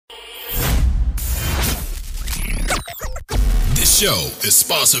show is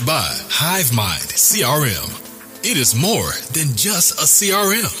sponsored by HiveMind CRM. It is more than just a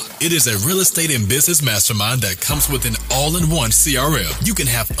CRM. It is a real estate and business mastermind that comes with an all-in-one CRM. You can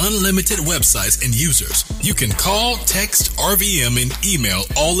have unlimited websites and users. You can call, text, RVM, and email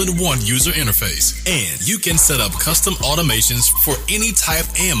all in one user interface. And you can set up custom automations for any type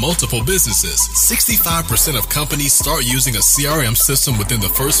and multiple businesses. 65% of companies start using a CRM system within the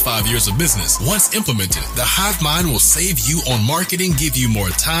first 5 years of business. Once implemented, the HiveMind will save you on marketing, give you more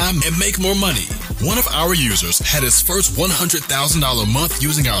time, and make more money. One of our users had his first $100,000 month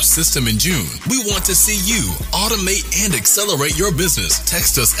using our system in June. We want to see you automate and accelerate your business.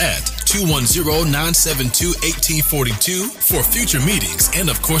 Text us at 210-972-1842 for future meetings and,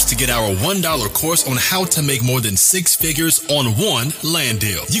 of course, to get our $1 course on how to make more than 6 figures on one land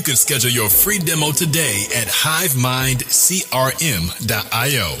deal. You can schedule your free demo today at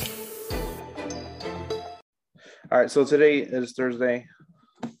hivemindcrm.io. All right, so today is Thursday,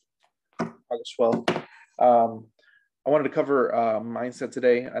 August 12th. I wanted to cover mindset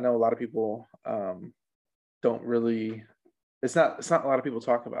today. I know a lot of people don't really, it's not a lot of people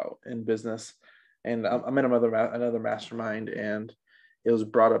talk about in business. And I'm in another mastermind, and it was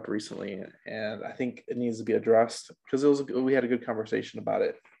brought up recently, and I think it needs to be addressed because we had a good conversation about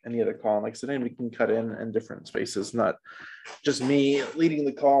it in the other call. And like I said, we can cut in different spaces, not just me leading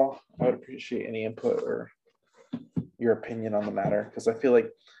the call. I would appreciate any input or your opinion on the matter, because I feel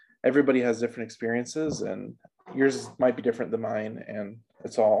like everybody has different experiences and yours might be different than mine, and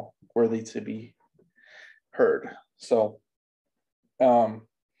it's all worthy to be heard. So a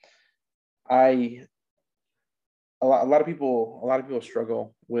lot of people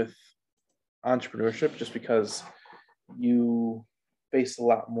struggle with entrepreneurship just because you face a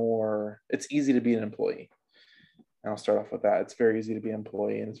lot more. It's easy to be an employee. And I'll start off with that. It's very easy to be an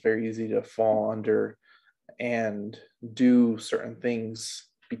employee, and it's very easy to fall under and do certain things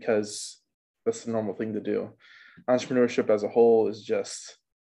because that's the normal thing to do. Entrepreneurship as a whole is just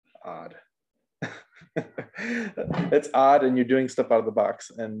odd. It's odd, and you're doing stuff out of the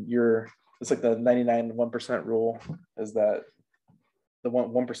box, and it's like the 99% rule is that the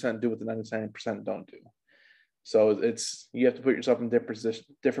 1% do what the 99% don't do. So you have to put yourself in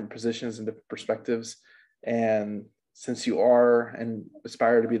different positions and different perspectives. And since you are and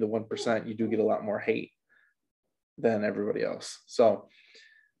aspire to be the 1%, you do get a lot more hate than everybody else. So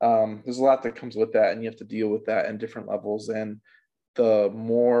there's a lot that comes with that, and you have to deal with that in different levels. And the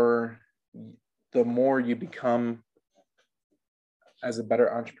more you become as a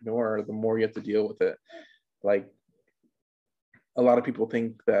better entrepreneur, the more you have to deal with it. Like, a lot of people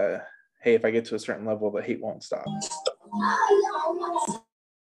think that, hey, if I get to a certain level, the hate won't stop.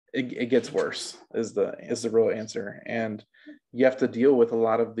 It gets worse is the real answer. And you have to deal with a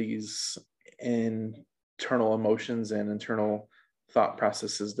lot of these internal emotions and internal thought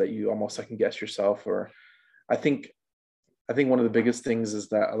processes that you almost second guess yourself. Or I think one of the biggest things is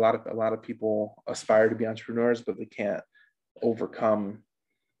that a lot of people aspire to be entrepreneurs, but they can't overcome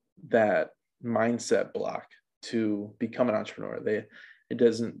that mindset block to become an entrepreneur. They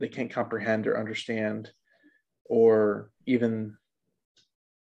can't comprehend or understand or even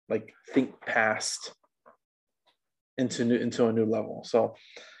like think past into a new level. So,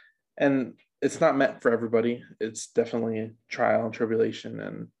 and it's not meant for everybody. It's definitely trial and tribulation,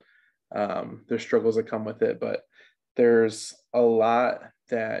 and there's struggles that come with it, but there's a lot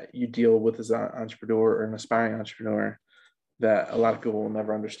that you deal with as an entrepreneur or an aspiring entrepreneur that a lot of people will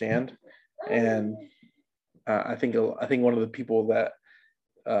never understand. And I think one of the people that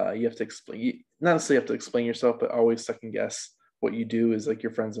you have to explain, not necessarily have to explain yourself, but always second guess what you do is like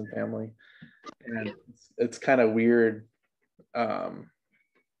your friends and family. And it's kind of weird.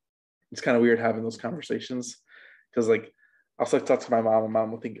 It's kind of weird having those conversations because, like, I'll talk to my mom, and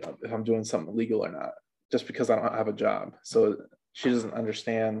mom will think if I'm doing something illegal or not, just because I don't have a job. So she doesn't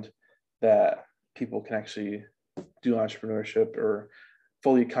understand that people can actually do entrepreneurship or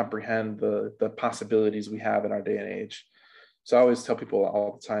fully comprehend the possibilities we have in our day and age. So I always tell people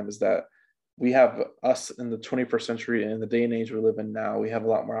all the time is that we have us in the 21st century, and in the day and age we live in now, we have a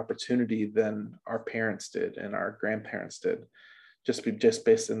lot more opportunity than our parents did and our grandparents did, just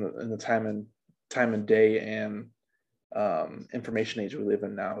based in the time and day and information age we live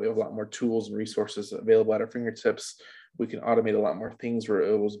in now. We have a lot more tools and resources available at our fingertips. We can automate a lot more things where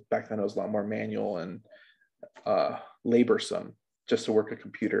back then it was a lot more manual and laborsome just to work a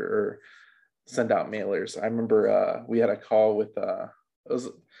computer or send out mailers. I remember we had a call with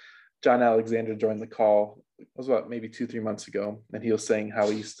John Alexander joined the call. It was about maybe 2-3 months ago, and he was saying how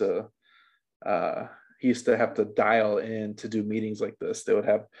he used to have to dial in to do meetings like this. They would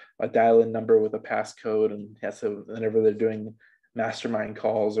have a dial-in number with a passcode, and whenever they're doing mastermind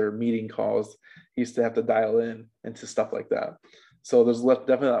calls or meeting calls. He used to have to dial in into stuff like that. So there's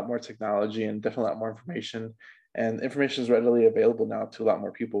definitely a lot more technology and definitely a lot more information. And information is readily available now to a lot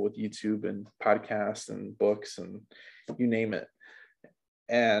more people with YouTube and podcasts and books and you name it.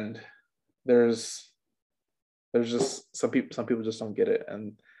 And there's just some people just don't get it,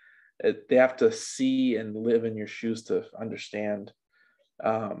 and they have to see and live in your shoes to understand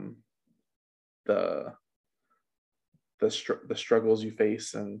the struggles you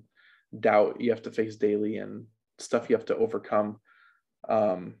face and doubt you have to face daily and stuff you have to overcome.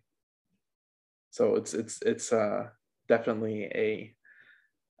 So it's definitely it's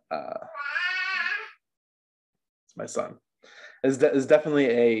my son. Is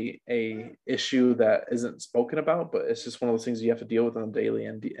definitely a issue that isn't spoken about, but it's just one of those things you have to deal with on a daily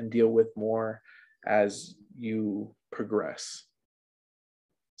and deal with more as you progress.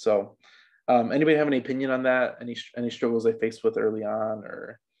 So, anybody have any opinion on that? Any struggles they faced with early on,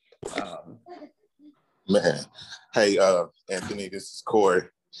 or? Man, hey, Anthony, this is Corey.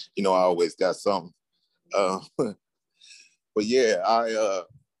 You know, I always got something. But yeah, I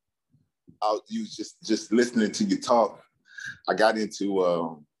was just listening to you talk. I got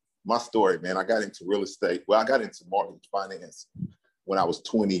into my story, man. I got into real estate. Well, I got into mortgage finance when I was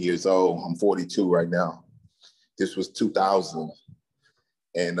 20 years old. I'm 42 right now. This was 2000.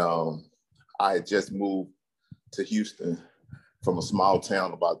 And I had just moved to Houston from a small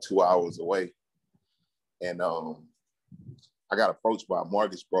town about 2 hours away. And I got approached by a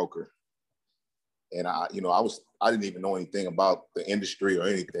mortgage broker. And I didn't even know anything about the industry or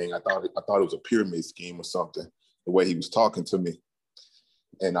anything. I thought it was a pyramid scheme or something, the way he was talking to me.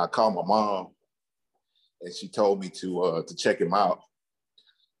 And I called my mom and she told me to check him out.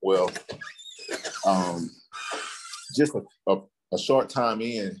 Well, just a short time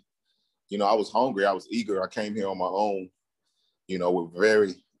in, you know, I was hungry, I was eager. I came here on my own, you know, with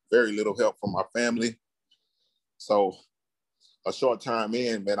very, very little help from my family. So a short time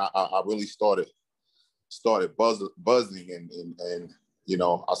in, man, I really started buzzing and you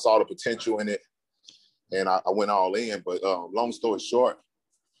know, I saw the potential in it and I went all in. But long story short,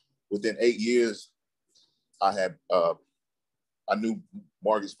 within 8 years, I knew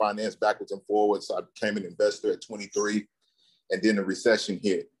mortgage finance backwards and forwards. So I became an investor at 23, and then the recession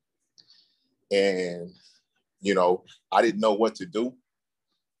hit. And, you know, I didn't know what to do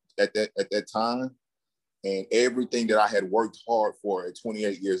at that time. And everything that I had worked hard for at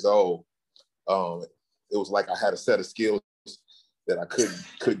 28 years old, it was like I had a set of skills that I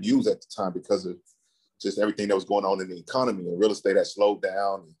couldn't use at the time because of just everything that was going on in the economy. And real estate had slowed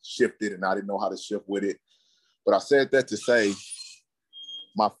down and shifted, and I didn't know how to shift with it. But I said that to say,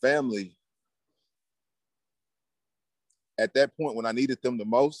 my family, at that point when I needed them the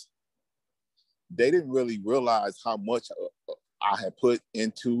most, they didn't really realize how much I had put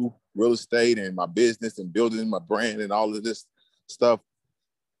into real estate and my business and building my brand and all of this stuff.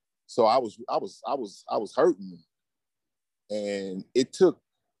 So I was hurting. And it took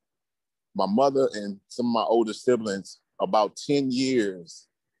my mother and some of my older siblings about 10 years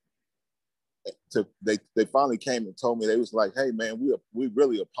they finally came and told me. They was like, hey man, we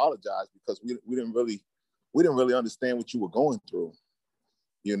really apologize because we didn't really understand what you were going through,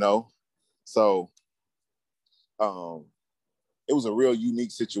 you know? So it was a real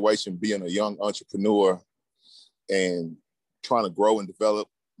unique situation being a young entrepreneur and trying to grow and develop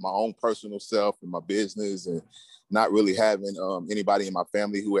my own personal self and my business, and not really having anybody in my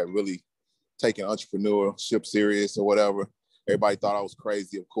family who had really taken entrepreneurship serious or whatever. Everybody thought I was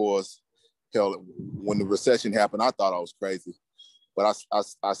crazy, of course. Hell, when the recession happened, I thought I was crazy. But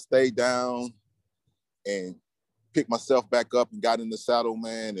I stayed down and picked myself back up and got in the saddle,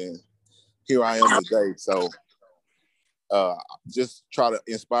 man, and here I am today. So just try to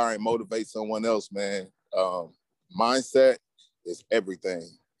inspire and motivate someone else, man. Mindset is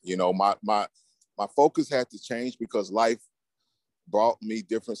everything. You know, my focus had to change because life brought me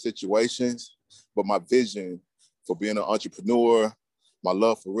different situations, but my vision for being an entrepreneur, my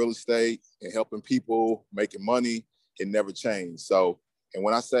love for real estate and helping people, making money, it never changed. So, and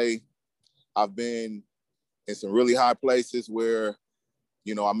when I say I've been in some really high places where,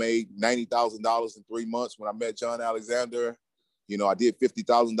 you know, I made $90,000 in 3 months when I met John Alexander. You know, I did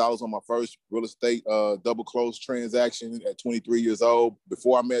 $50,000 on my first real estate double close transaction at 23 years old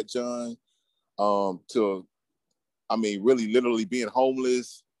before I met John. To, I mean, really literally being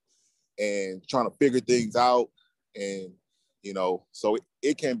homeless and trying to figure things out. And, you know, so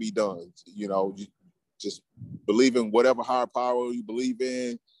it can be done. You know, you just believe in whatever higher power you believe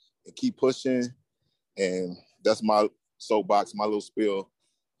in and keep pushing. And that's my soapbox, my little spiel,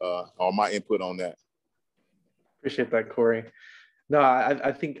 or my input on that. Appreciate that, Corey. No,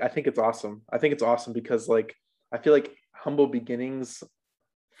 I think it's awesome. I think it's awesome because like I feel like humble beginnings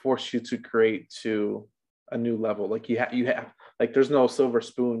force you to create to a new level. Like you have like there's no silver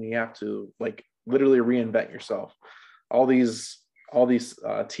spoon. You have to like literally reinvent yourself. All these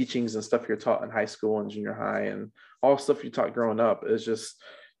teachings and stuff you're taught in high school and junior high and all stuff you taught growing up is just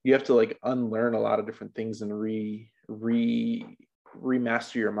you have to like unlearn a lot of different things and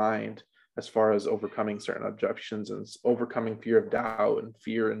remaster your mind as far as overcoming certain objections and overcoming fear of doubt and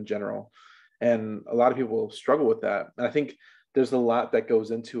fear in general. And a lot of people struggle with that. And I think there's a lot that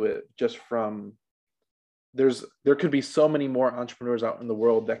goes into it just from there could be so many more entrepreneurs out in the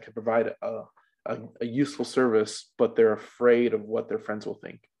world that could provide a useful service, but they're afraid of what their friends will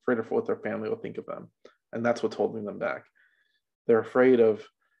think, afraid of what their family will think of them. And that's what's holding them back. They're afraid of,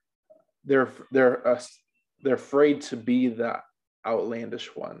 they're afraid to be that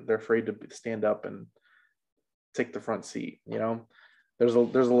outlandish one. They're afraid to stand up and take the front seat. You know, there's a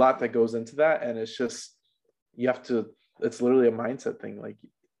lot that goes into that. And it's just, you have to, it's literally a mindset thing. Like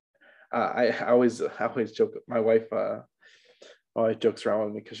I always joke. My wife always jokes around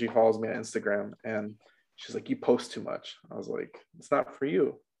with me because she follows me on Instagram, and she's like, "You post too much." I was like, "It's not for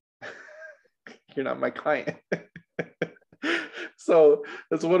you. You're not my client." So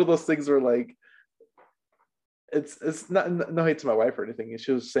it's one of those things where like, it's not no hate to my wife or anything.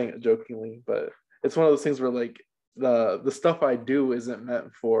 She was saying it jokingly, but it's one of those things where like the stuff I do isn't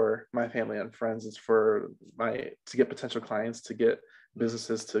meant for my family and friends. It's for to get potential clients, to get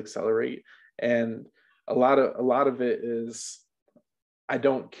businesses to accelerate. And a lot of it is I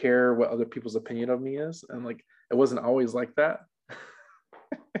don't care what other people's opinion of me is. And like it wasn't always like that.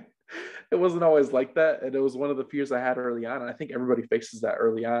 It wasn't always like that. And it was one of the fears I had early on. And I think everybody faces that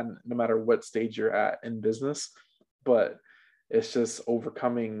early on, no matter what stage you're at in business. But it's just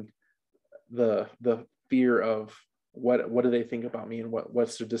overcoming the fear of what do they think about me, and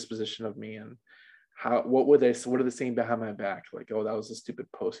what's their disposition of me, and what are they saying behind my back? Like, oh, that was a stupid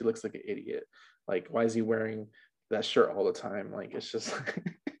post. He looks like an idiot. Like, why is he wearing that shirt all the time? Like, it's just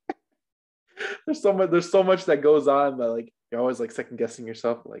there's so much that goes on that like you're always like second guessing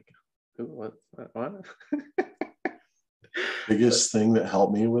yourself. Like, who, what? Biggest thing that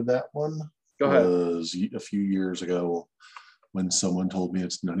helped me with that one was ahead. a few years ago when someone told me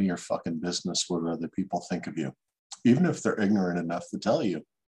it's none of your fucking business what other people think of you, even if they're ignorant enough to tell you.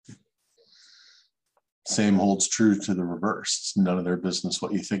 Same holds true to the reverse. It's none of their business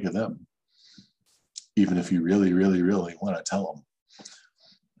what you think of them, even if you really, really, really want to tell them.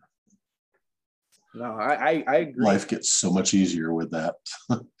 No, I agree. Life gets so much easier with that.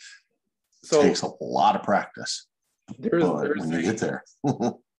 So takes a lot of practice. When you get there.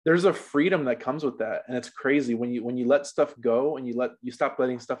 There's a freedom that comes with that, and it's crazy when you let stuff go and you stop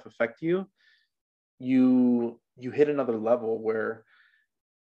letting stuff affect you. You hit another level where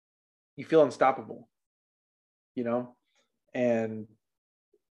you feel unstoppable, you know. And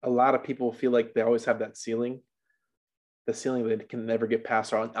a lot of people feel like they always have that ceiling, the ceiling that can never get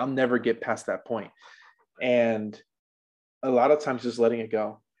past, or I'll never get past that point. And a lot of times just letting it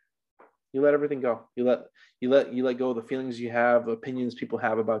go. You let everything go. You let go of the feelings you have, opinions people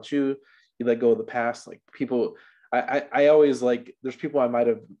have about you. You let go of the past. Like people, I always like, there's people I might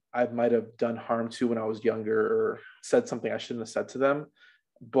have done harm to when I was younger, or said something I shouldn't have said to them.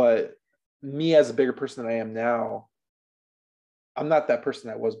 But me as a bigger person than I am now, I'm not that person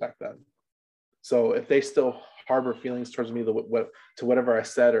I was back then. So if they still harbor feelings towards me, to whatever I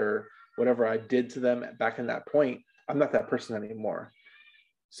said or whatever I did to them back in that point, I'm not that person anymore.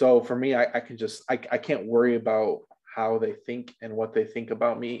 So for me, I can't worry about how they think and what they think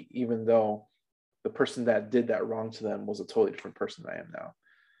about me, even though the person that did that wrong to them was a totally different person than I am now.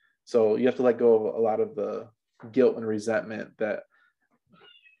 So you have to let go of a lot of the guilt and resentment that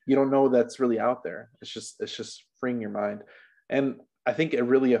you don't know that's really out there. It's just freeing your mind. And I think it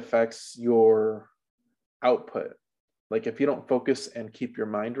really affects your output. Like if you don't focus and keep your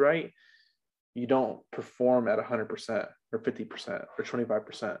mind right, you don't perform at 100% or 50% or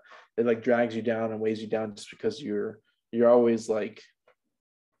 25%. It like drags you down and weighs you down just because you're always like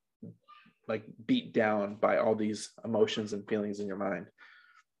beat down by all these emotions and feelings in your mind.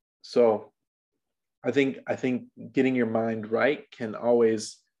 So I think getting your mind right can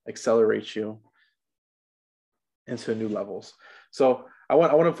always accelerate you into new levels. So I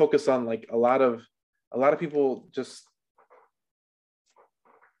want to focus on like a lot of people just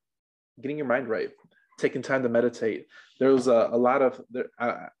getting your mind right, taking time to meditate. There's a lot of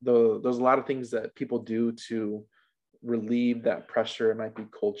things that people do to relieve that pressure. It might be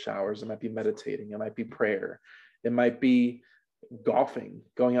cold showers, it might be meditating, it might be prayer, it might be golfing,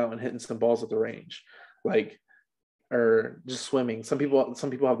 going out and hitting some balls at the range. Like or just swimming. Some people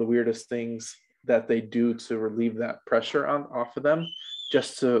have the weirdest things that they do to relieve that pressure off of them,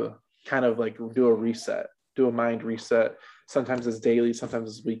 just to kind of like do a reset, do a mind reset. Sometimes it's daily, sometimes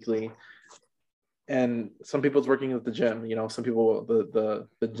it's weekly. And some people it's working at the gym. You know, some people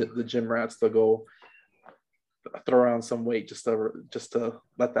the gym rats, they'll go throw around some weight just to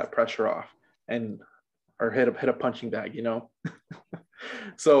let that pressure off, and or hit a punching bag, you know.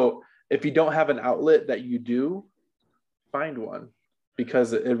 So if you don't have an outlet that you do, find one,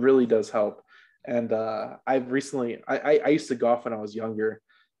 because it really does help. And I've recently I used to golf when I was younger,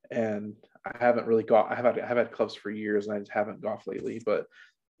 and I haven't really golfed. I've had clubs for years, and I just haven't golfed lately. But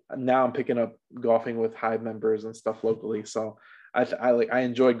now I'm picking up golfing with Hive members and stuff locally. So I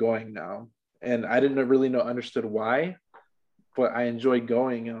enjoy going now, and I didn't really understood why, but I enjoy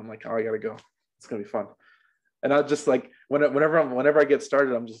going, and I'm like, oh, I gotta go. It's gonna be fun. And I just like whenever I get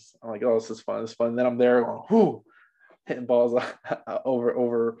started, I'm like, oh, this is fun. It's fun. And then I'm there, going, whoo, hitting balls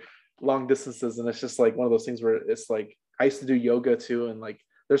over long distances, and it's just like one of those things where it's like I used to do yoga too, and like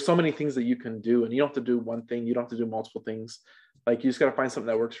there's so many things that you can do, and you don't have to do one thing. You don't have to do multiple things. Like you just got to find something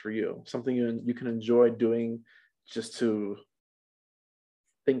that works for you, something you can enjoy doing, just to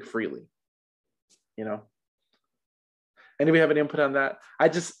think freely, you know. Anybody have any input on that? I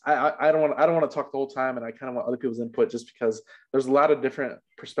don't want to talk the whole time, and I kind of want other people's input, just because there's a lot of different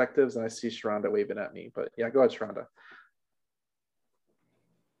perspectives, and I see Sharonda waving at me. But yeah, go ahead, Sharonda.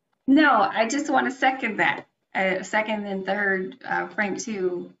 No, I just want to second that. Second and third, Frank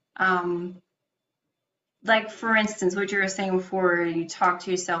too. Like for instance, what you were saying before, you talk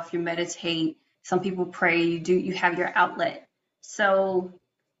to yourself, you meditate. Some people pray. You have your outlet. So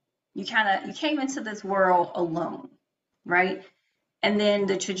you came into this world alone, right? And then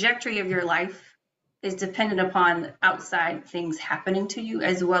the trajectory of your life is dependent upon outside things happening to you,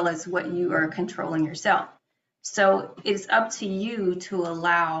 as well as what you are controlling yourself. So it's up to you to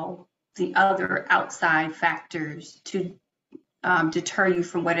allow the other outside factors to deter you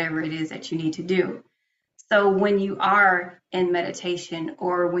from whatever it is that you need to do. So when you are in meditation,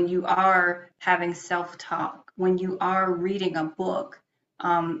 or when you are having self-talk, when you are reading a book,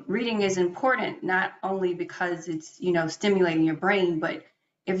 reading is important, not only because it's, stimulating your brain, but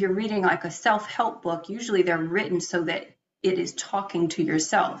if you're reading like a self-help book, usually they're written so that it is talking to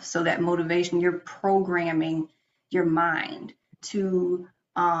yourself. So that motivation, you're programming your mind to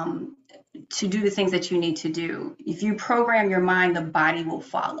do the things that you need to do. If you program your mind, the body will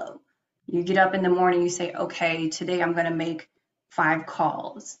follow. You get up in the morning, you say, okay, today I'm going to make 5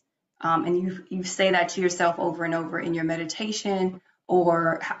 calls. And you say that to yourself over and over in your meditation,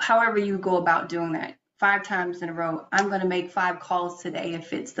 or however you go about doing that. 5 times in a row, I'm going to make 5 calls today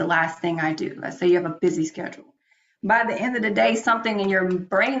if it's the last thing I do. Let's say you have a busy schedule. By the end of the day, something in your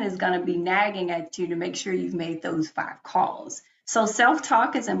brain is going to be nagging at you to make sure you've made those 5 calls. So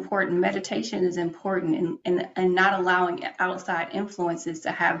self-talk is important. Meditation is important, and not allowing outside influences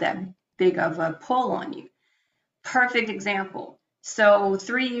to have that big of a pull on you. Perfect example. So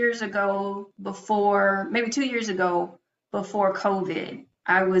 3 years ago, maybe 2 years ago, before COVID,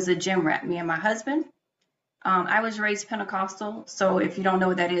 I was a gym rat, me and my husband. I was raised Pentecostal. So if you don't know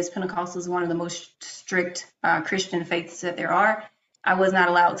what that is, Pentecostal is one of the most strict Christian faiths that there are. I was not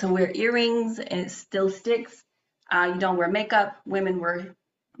allowed to wear earrings, and it still sticks. You don't wear makeup. Women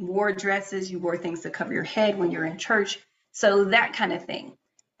wore dresses. You wore things to cover your head when you're in church. So that kind of thing.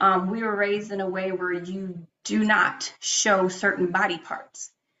 We were raised in a way where you do not show certain body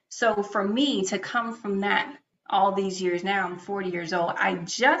parts. So for me to come from that all these years now, I'm 40 years old, I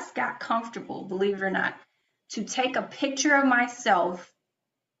just got comfortable, believe it or not, to take a picture of myself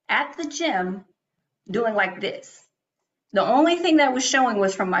at the gym doing like this. The only thing that was showing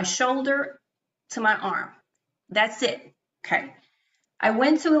was from my shoulder to my arm. That's it. Okay. I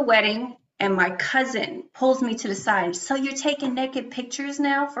went to a wedding, and my cousin pulls me to the side. So you're taking naked pictures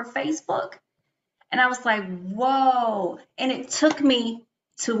now for Facebook? And I was like, whoa. And it took me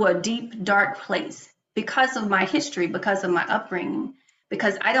to a deep, dark place because of my history, because of my upbringing,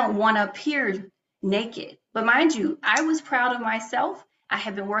 because I don't want to appear naked. But mind you, I was proud of myself. I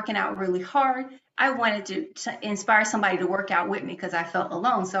had been working out really hard. I wanted to inspire somebody to work out with me because I felt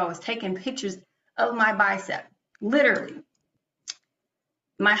alone. So I was taking pictures of my bicep, literally.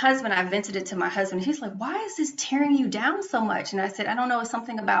 My husband, I vented it to my husband. He's like, why is this tearing you down so much? And I said, I don't know. It's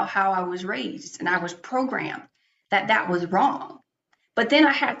something about how I was raised, and I was programmed that was wrong. But then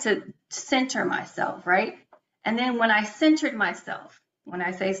I had to center myself, right? And then when I centered myself, when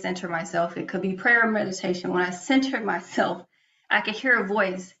I say center myself, it could be prayer or meditation. When I centered myself, I could hear a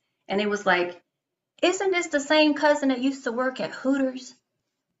voice, and it was like, isn't this the same cousin that used to work at Hooters?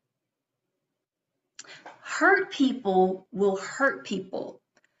 Hurt people will hurt people.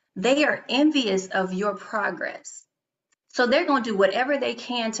 They are envious of your progress. So they're going to do whatever they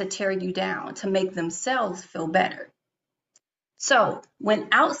can to tear you down, to make themselves feel better. So when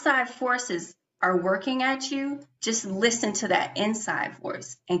outside forces are working at you, just listen to that inside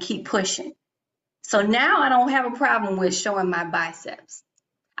voice and keep pushing. So now I don't have a problem with showing my biceps.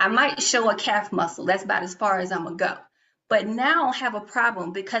 I might show a calf muscle. That's about as far as I'm going to go. But now I have a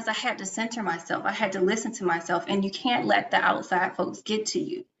problem because I had to center myself. I had to listen to myself. And you can't let the outside folks get to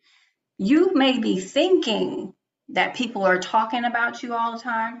you. You may be thinking that people are talking about you all the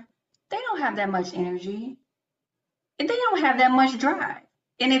time. They don't have that much energy. And they don't have that much drive.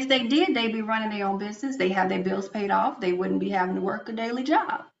 And if they did, they'd be running their own business. They have their bills paid off. They wouldn't be having to work a daily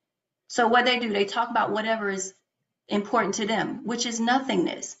job. So what they do, they talk about whatever is important to them, which is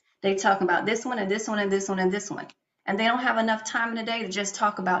nothingness. They talk about this one and this one and this one and this one. And they don't have enough time in the day to just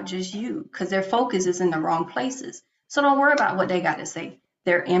talk about just you because their focus is in the wrong places. So don't worry about what they got to say.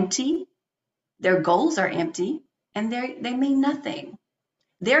 They're empty. Their goals are empty and they mean nothing.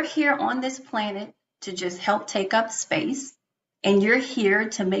 They're here on this planet to just help take up space. And you're here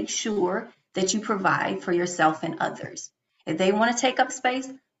to make sure that you provide for yourself and others. If they want to take up space,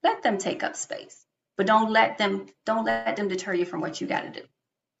 let them take up space. But don't let them deter you from what you got to do.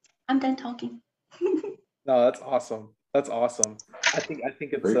 I'm done talking. No, that's awesome. That's awesome. I think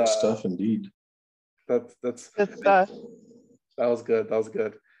it's Great stuff indeed. That's Good stuff. That was good. That was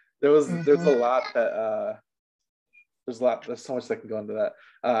good. There's a lot that there's so much that can go into that.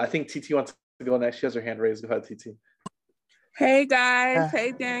 I think TT wants to go next. She has her hand raised. Go ahead, TT. Hey guys,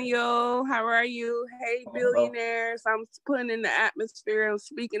 hey Daniel, how are you? Hey billionaires, I'm putting in the atmosphere, I'm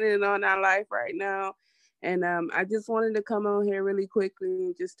speaking it on our life right now. And I just wanted to come on here really quickly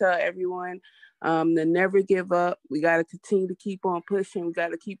and just tell everyone to never give up. We got to continue to keep on pushing. We got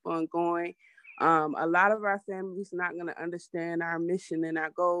to keep on going. A lot of our families not going to understand our mission and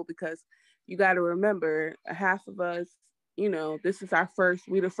our goal because you got to remember half of us, this is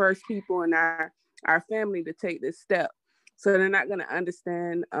we're the first people in our family to take this step. So they're not going to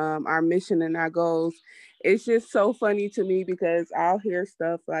understand our mission and our goals. It's just so funny to me because I'll hear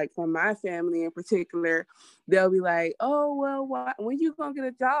stuff like from my family in particular. They'll be like, oh, well, when you going to get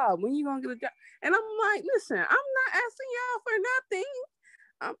a job? When you going to get a job? And I'm like, listen, I'm not asking y'all for nothing.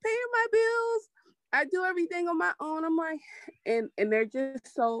 I'm paying my bills. I do everything on my own. I'm like, and they're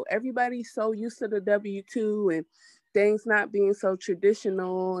just everybody's so used to the W-2 and things not being so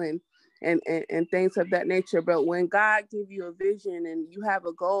traditional and things of that nature. But when God gives you a vision and you have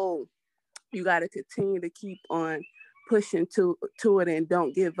a goal, you got to continue to keep on pushing to it and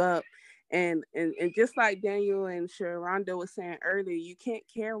don't give up. And just like Daniel and Sharonda was saying earlier, you can't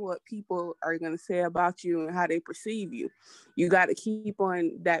care what people are going to say about you and how they perceive you. You got to keep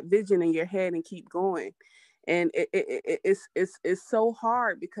on that vision in your head and keep going. And it's so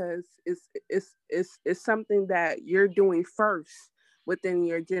hard because it's something that you're doing first within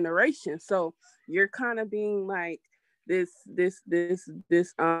your generation. So you're kind of being like this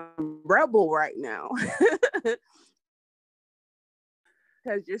rebel right now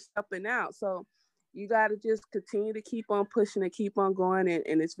because you're stepping out. So you got to just continue to keep on pushing and keep on going.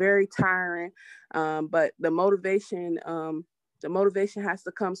 And it's very tiring. But the motivation has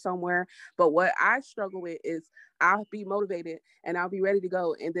to come somewhere. But what I struggle with is I'll be motivated and I'll be ready to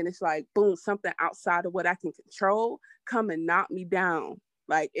go. And then it's like, boom, something outside of what I can control come and knock me down.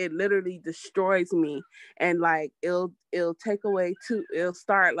 Like it literally destroys me. And like, it'll take away it'll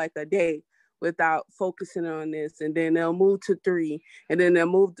start like a day without focusing on this. And then they'll move to 3 and then they'll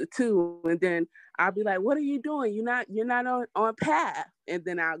move to 2. And then I'll be like, what are you doing? You're not on path. And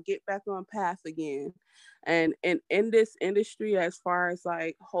then I'll get back on path again. And in this industry, as far as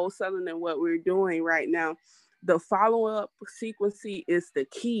like wholesaling and what we're doing right now, the follow-up sequence is the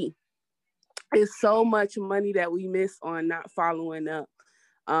key. It's so much money that we miss on not following up.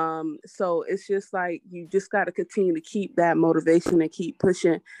 So it's just like, you just got to continue to keep that motivation and keep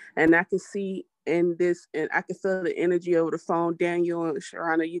pushing. And I can see in this, and I can feel the energy over the phone. Daniel and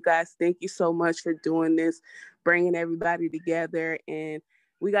Sharana, you guys, thank you so much for doing this, bringing everybody together. And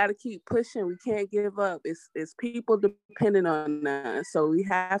we got to keep pushing. We can't give up. It's people depending on us. So we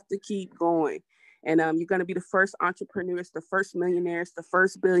have to keep going. And you're going to be the first entrepreneurs, the first millionaires, the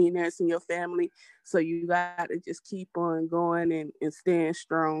first billionaires in your family. So you got to just keep on going and staying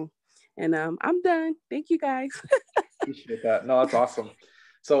strong. And I'm done. Thank you, guys. Appreciate that. No, that's awesome.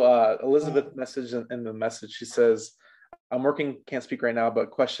 So Elizabeth messaged in the message. She says, I'm working, can't speak right now,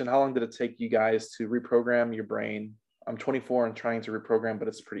 but question, how long did it take you guys to reprogram your brain? I'm 24 and trying to reprogram, but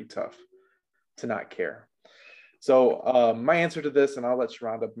it's pretty tough to not care. So my answer to this, and I'll let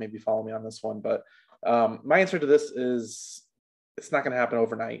Sharonda maybe follow me on this one, but my answer to this is it's not going to happen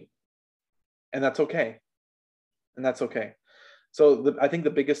overnight. And that's okay. And that's okay. So I think the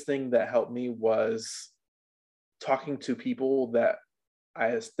biggest thing that helped me was talking to people that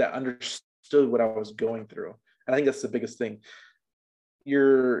understood what I was going through. And I think that's the biggest thing.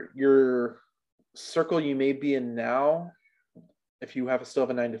 Your circle you may be in now, if you still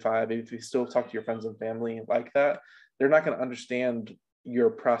have a 9 to 5, if you still talk to your friends and family like that, they're not going to understand your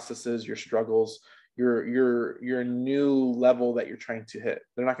processes, your struggles, your new level that you're trying to hit.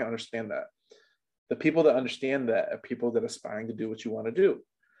 They're not going to understand that. The people that understand that are people that are aspiring to do what you want to do.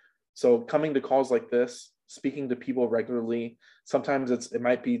 So coming to calls like this, speaking to people regularly, sometimes it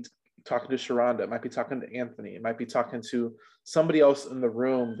might be talking to Sharonda, it might be talking to Anthony, it might be talking to somebody else in the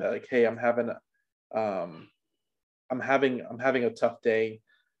room that like, hey, I'm having a tough day.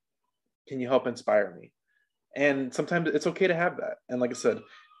 Can you help inspire me? And sometimes it's okay to have that. And like I said,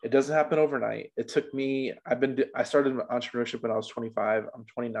 it doesn't happen overnight. It took me, I started entrepreneurship when I was 25. I'm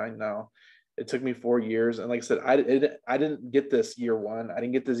 29 now. It took me 4 years. And like I said, I didn't get this year 1. I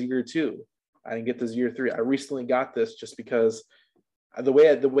didn't get this year 2. I didn't get this year 3. I recently got this just because the way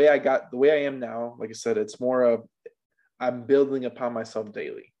I am now, like I said, it's more of I'm building upon myself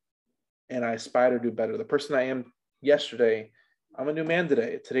daily and I aspire to do better. The person I am yesterday, I'm a new man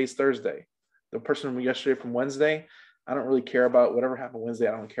today. Today's Thursday. The person from yesterday, from Wednesday, I don't really care about whatever happened Wednesday.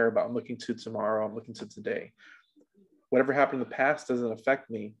 I don't care about. I'm looking to tomorrow. I'm looking to today. Whatever happened in the past doesn't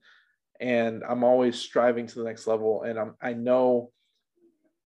affect me. And I'm always striving to the next level. And I know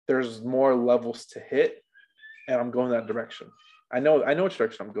there's more levels to hit, and I'm going that direction. I know which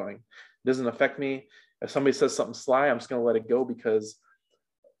direction I'm going. It doesn't affect me. If somebody says something sly, I'm just going to let it go, because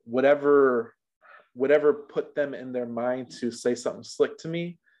whatever put them in their mind to say something slick to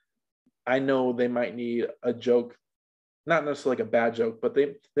me, I know they might need a joke, not necessarily like a bad joke, but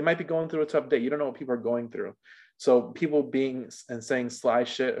they might be going through a tough day. You don't know what people are going through. So people being and saying sly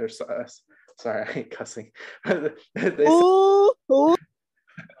shit, or sorry, I hate cussing. They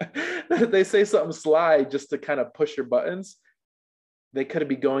say something sly just to kind of push your buttons. They could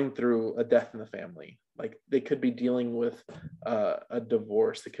be going through a death in the family. Like they could be dealing with a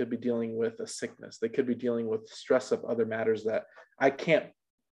divorce. They could be dealing with a sickness. They could be dealing with stress of other matters that I can't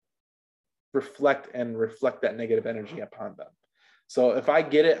reflect that negative energy upon them. So if I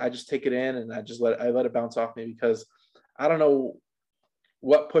get it, I just take it in and I let it bounce off me, because I don't know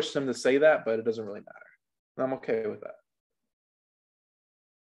what pushed them to say that, but it doesn't really matter. I'm okay with that.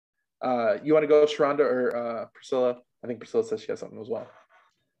 You want to go, Sharonda or Priscilla? I think Priscilla says she has something as well.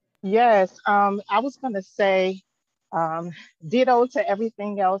 Yes, I was going to say ditto to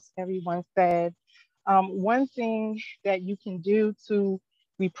everything else everyone said. One thing that you can do to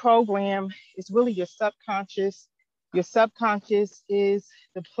reprogram is really your subconscious. Your subconscious is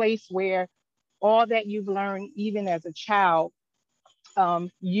the place where all that you've learned, even as a child,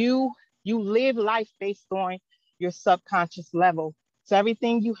 you live life based on your subconscious level. So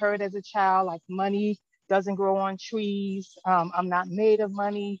everything you heard as a child, like money doesn't grow on trees, I'm not made of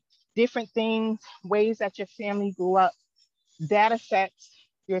money, different things, ways that your family grew up, that affects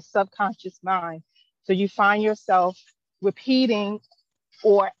your subconscious mind. So you find yourself repeating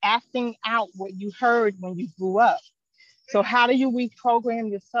or acting out what you heard when you grew up. So how do you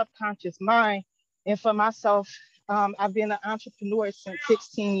reprogram your subconscious mind? And for myself, I've been an entrepreneur since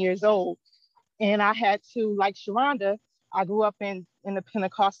 16 years old. And I had to, like Sharonda, I grew up in the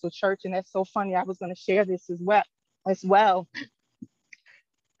Pentecostal church. And that's so funny. I was going to share this as well.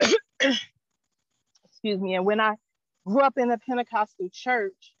 Excuse me. And when I grew up in the Pentecostal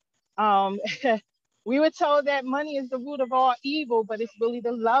church, we were told that money is the root of all evil, but it's really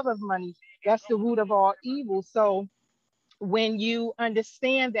the love of money that's the root of all evil. So when you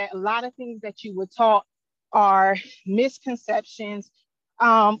understand that a lot of things that you were taught are misconceptions,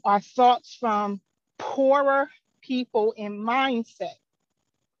 are thoughts from poorer people in mindset,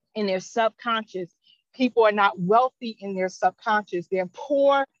 in their subconscious. People are not wealthy in their subconscious. They're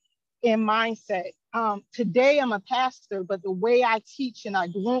poor in mindset. Today I'm a pastor, but the way I teach and I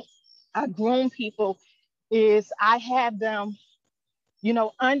groom people is I have them,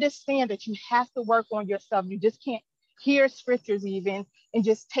 understand that you have to work on yourself. You just can't hear scriptures even and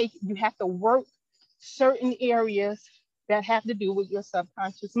just you have to work certain areas that have to do with your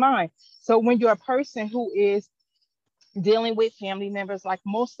subconscious mind. So when you're a person who is dealing with family members like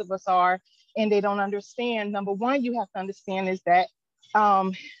most of us are, and they don't understand, number one, you have to understand is that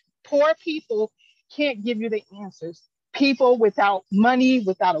poor people can't give you the answers. People without money,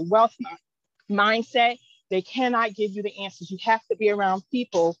 without a wealth mindset, they cannot give you the answers. You have to be around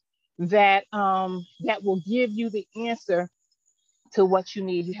people that that will give you the answer to what you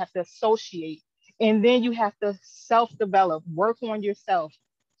need. You have to associate, and then you have to self-develop, work on yourself.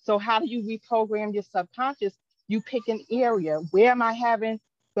 So how do you reprogram your subconscious? You pick an area. Where am I having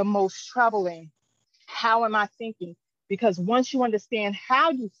the most trouble in? How am I thinking? Because once you understand how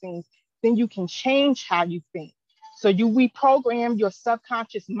you think, then you can change how you think. So you reprogram your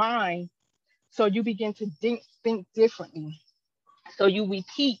subconscious mind, so you begin to think differently. So you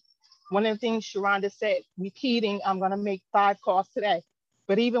repeat. One of the things Sharonda said, repeating, I'm going to make 5 calls today.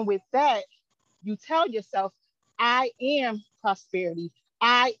 But even with that, you tell yourself, I am prosperity.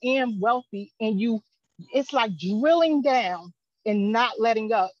 I am wealthy. And it's like drilling down and not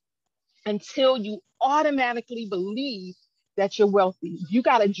letting up until you automatically believe that you're wealthy. You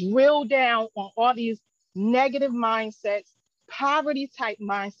got to drill down on all these negative mindsets, poverty type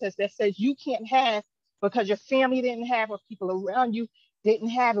mindsets that says you can't have because your family didn't have or people around you didn't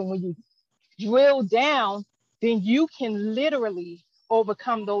have. And when you drill down, then you can literally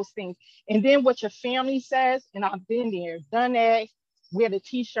overcome those things. And then what your family says, and I've been there, done that, wear the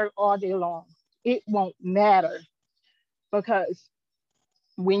t-shirt all day long. It won't matter, because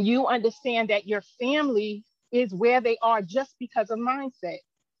when you understand that your family is where they are just because of mindset,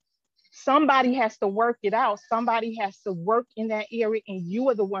 somebody has to work it out. Somebody has to work in that area, and you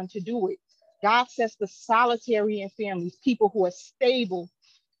are the one to do it. God says the solitary in families, people who are stable,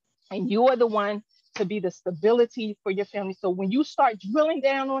 and you are the one to be the stability for your family. So when you start drilling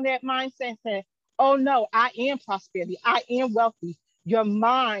down on that mindset and saying, oh no, I am prosperity, I am wealthy, your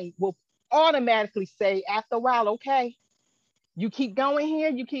mind will automatically say after a while, okay, you keep going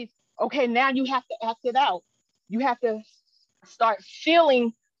here, okay, now you have to act it out. You have to start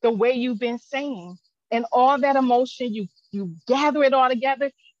feeling the way you've been saying, and all that emotion, you gather it all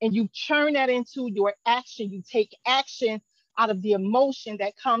together and you turn that into your action. You take action out of the emotion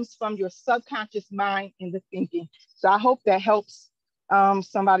that comes from your subconscious mind and the thinking. So I hope that helps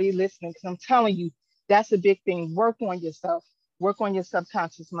somebody listening, because I'm telling you, that's a big thing. Work on yourself, work on your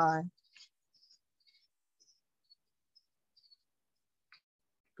subconscious mind.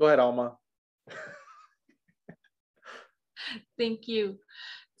 Go ahead, Alma. Thank you.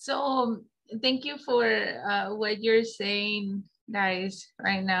 So thank you for what you're saying, guys,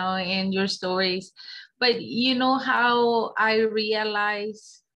 right now in your stories. But you know how I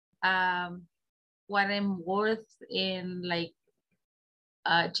realize what I'm worth in, like,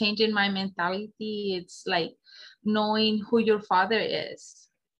 changing my mentality. It's like knowing who your father is.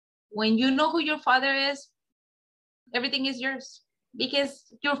 When you know who your father is, everything is yours, because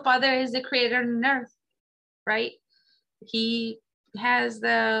your father is the creator on earth, right? He has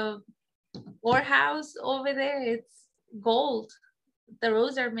the warehouse over there. It's gold. The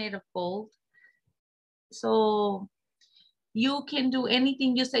roads are made of gold. So you can do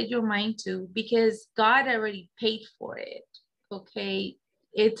anything you set your mind to, because God already paid for it. Okay,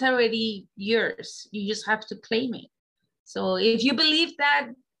 it's already yours. You just have to claim it. So if you believe that,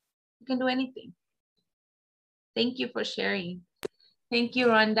 you can do anything. Thank you for sharing. Thank you,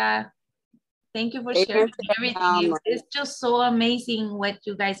 Rhonda. Thank you for sharing everything. It's just so amazing what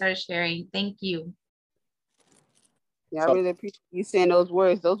you guys are sharing. Thank you. Yeah, I really appreciate you saying those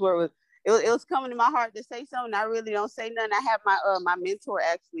words. Those words, it was coming to my heart to say something. I really don't say nothing. I have my mentor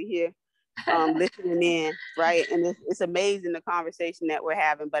actually here listening in, right? And it's amazing the conversation that we're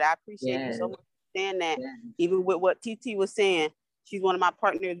having. But I appreciate you so much for saying that. Even with what TT was saying, she's one of my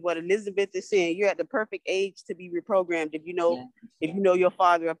partners. What Elizabeth is saying, you're at the perfect age to be reprogrammed if you know your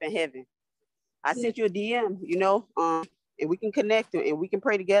father up in heaven. I sent you a DM, and we can connect and we can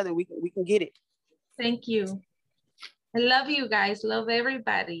pray together and we can get it. Thank you. I love you guys. Love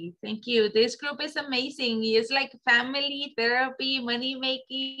everybody. Thank you. This group is amazing. It's like family, therapy, money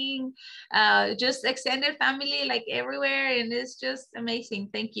making, just extended family, like everywhere. And it's just amazing.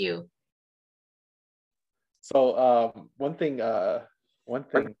 Thank you. So one thing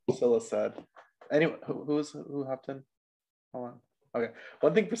Priscilla said, anyway, who hopped in? Hold on. Okay.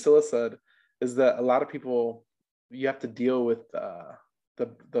 One thing Priscilla said is that a lot of people, you have to deal with the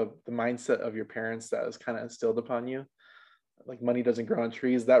mindset of your parents that is kind of instilled upon you. Like, money doesn't grow on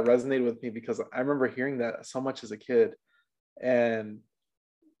trees. That resonated with me because I remember hearing that so much as a kid. And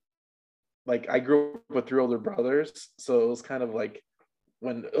like, I grew up with 3 older brothers. So it was kind of like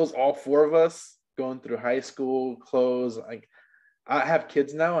when it was all 4 of us going through high school, clothes, like, I have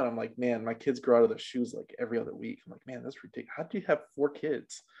kids now and I'm like, man, my kids grow out of their shoes like every other week. I'm like, man, that's ridiculous. How do you have 4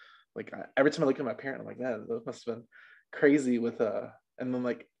 kids? Like, every time I look at my parent, I'm like, man, that must have been crazy with and then,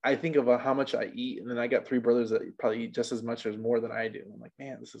 like, I think of how much I eat, and then I got 3 brothers that probably eat just as much or more than I do. I'm like,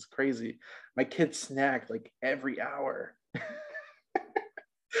 man, this is crazy. My kids snack like every hour.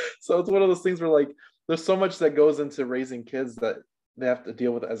 So it's one of those things where like there's so much that goes into raising kids that they have to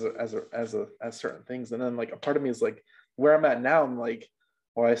deal with as certain things. And then like a part of me is like where I'm at now, I'm like,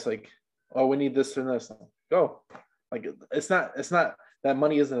 well, it's like, oh, we need this and this. Go. Like it's not that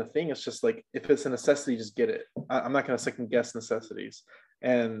money isn't a thing. It's just like if it's a necessity, just get it. I'm not gonna second guess necessities.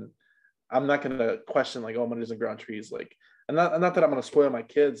 And I'm not gonna question like, oh, money doesn't grow on trees. Like, and not that I'm gonna spoil my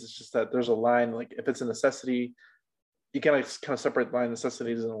kids. It's just that there's a line, like if it's a necessity, you can like kind of separate the line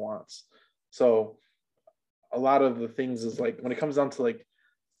necessities and wants. So a lot of the things is like when it comes down to like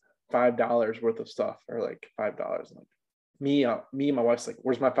 $5 worth of stuff or like $5, like me and my wife's like,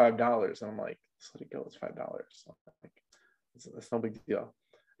 where's my $5? And I'm like, just let it go, it's $5. So like, it's no big deal.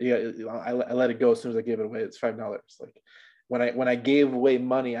 Yeah, I let it go as soon as I gave it away. It's $5. Like when I gave away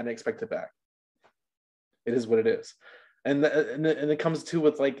money, I didn't expect it back. It is what it is. And it comes to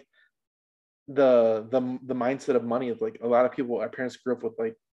with like the mindset of money. Of like a lot of people, our parents grew up with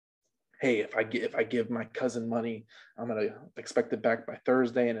like, hey, if I give my cousin money, I'm gonna expect it back by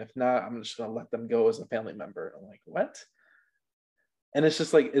Thursday, and if not, I'm just gonna let them go as a family member. I'm like, what? And it's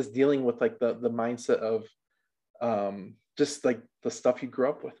just like it's dealing with like the mindset of just like the stuff you grew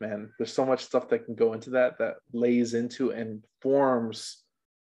up with, man. There's so much stuff that can go into that lays into and forms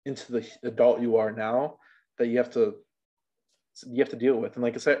into the adult you are now that you have to deal with. And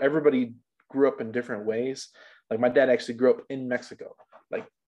like I said, everybody grew up in different ways. Like my dad actually grew up in Mexico.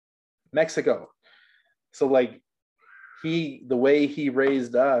 So like the way he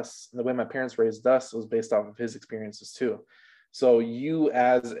raised us, the way my parents raised us was based off of his experiences too. So you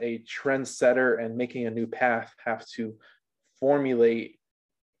as a trendsetter and making a new path have to formulate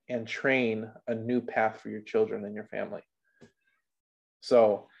and train a new path for your children and your family.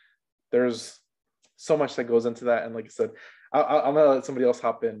 So there's so much that goes into that. And like I said, I'm gonna let somebody else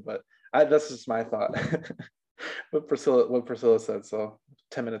hop in, but that's just my thought. what Priscilla said so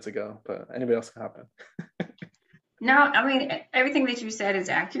 10 minutes ago, but anybody else can hop in. No, I mean, everything that you said is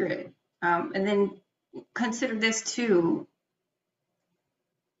accurate. And then consider this too.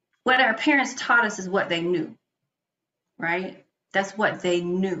 What our parents taught us is what they knew, right? That's what they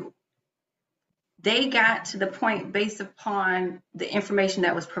knew. They got to the point based upon the information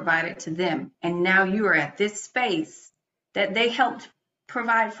that was provided to them. And now you are at this space that they helped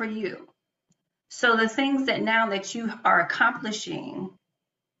provide for you. So the things that now that you are accomplishing,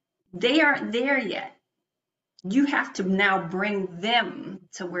 they aren't there yet. You have to now bring them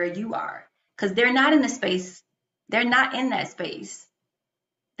to where you are because they're not in the space. They're not in that space.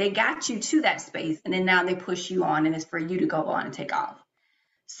 They got you to that space and then now they push you on and it's for you to go on and take off.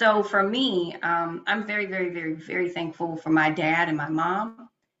 So for me, I'm very, very, very, very thankful for my dad and my mom,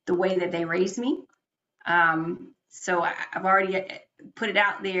 the way that they raised me. So I've already put it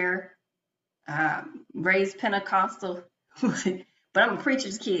out there, raised Pentecostal, but I'm a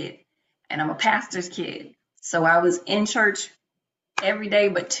preacher's kid and I'm a pastor's kid. So I was in church every day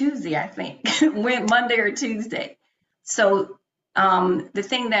but Tuesday, I think, went Monday or Tuesday. So the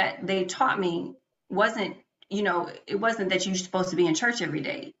thing that they taught me wasn't, it wasn't that you're supposed to be in church every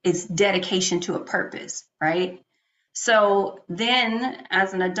day. It's dedication to a purpose, right? So then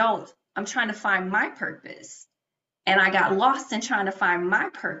as an adult, I'm trying to find my purpose. And I got lost in trying to find my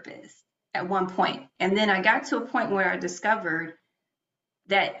purpose at one point. And then I got to a point where I discovered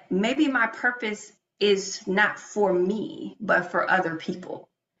that maybe my purpose is not for me, but for other people.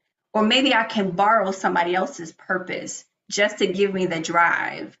 Or maybe I can borrow somebody else's purpose just to give me the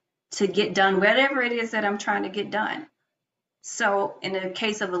drive to get done whatever it is that I'm trying to get done. So in the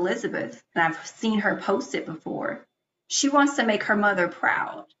case of Elizabeth, and I've seen her post it before, she wants to make her mother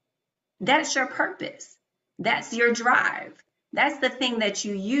proud. That's your purpose. That's your drive. That's the thing that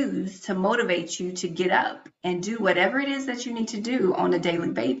you use to motivate you to get up and do whatever it is that you need to do on a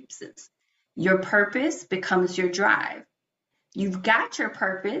daily basis. Your purpose becomes your drive. You've got your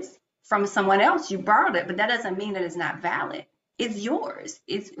purpose from someone else. You borrowed it, but that doesn't mean that it's not valid. It's yours.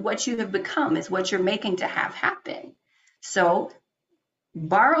 It's what you have become. It's what you're making to have happen. So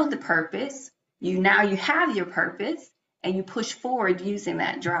borrow the purpose. You have your purpose and you push forward using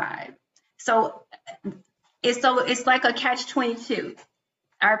that drive. So it's like a catch-22.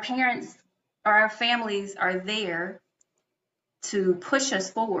 Our parents or our families are there to push us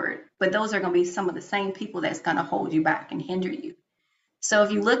forward, but those are going to be some of the same people that's going to hold you back and hinder you. So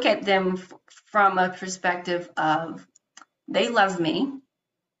if you look at them from a perspective of they love me,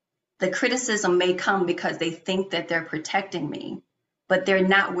 the criticism may come because they think that they're protecting me, but they're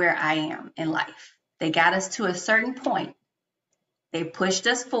not where I am in life. They got us to a certain point. They pushed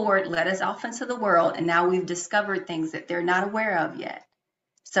us forward, let us off into the world, and now we've discovered things that they're not aware of yet.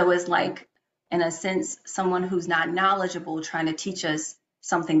 So it's like, in a sense, someone who's not knowledgeable trying to teach us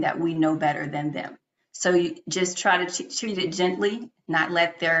something that we know better than them. So you just try to treat it gently, not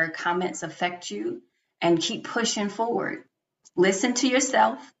let their comments affect you, and keep pushing forward. Listen to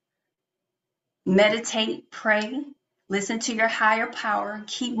yourself, meditate, pray, listen to your higher power,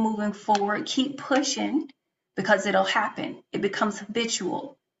 keep moving forward, keep pushing, because it'll happen. It becomes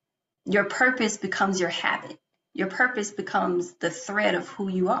habitual. Your purpose becomes your habit. Your purpose becomes the thread of who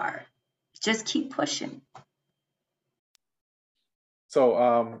you are. Just keep pushing. So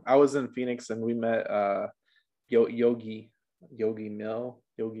I was in Phoenix and we met Yogi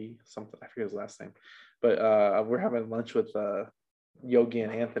something, I forget his last name, but we're having lunch with Yogi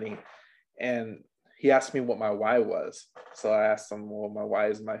and Anthony, and he asked me what my why was. So I asked him, well, my why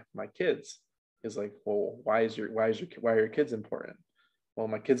is my kids. He's like, well, why are your kids important? Well,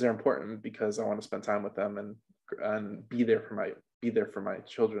 my kids are important because I want to spend time with them and be there for my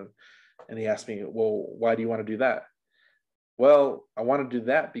children. And he asked me, well, why do you want to do that? Well, I want to do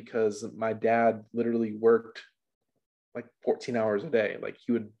that because my dad literally worked like 14 hours a day. Like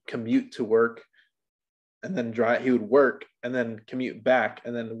he would commute to work and then drive, he would work and then commute back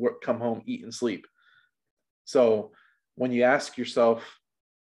and then work, come home, eat and sleep. So when you ask yourself,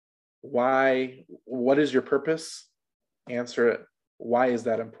 why, what is your purpose? Answer it. Why is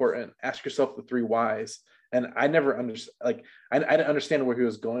that important? Ask yourself the 3 whys. And I never understood, like, I didn't understand where he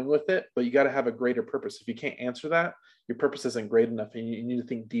was going with it, but you got to have a greater purpose. If you can't answer that, your purpose isn't great enough and you need to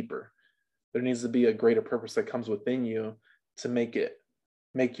think deeper. There needs to be a greater purpose that comes within you to make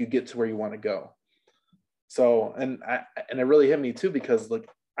you get to where you want to go. So, and it really hit me too, because like,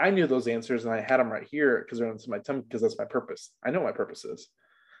 I knew those answers and I had them right here because they're on my tongue, because that's my purpose. I know what my purpose is.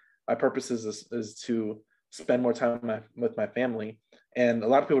 My purpose is to spend more time with my family. And a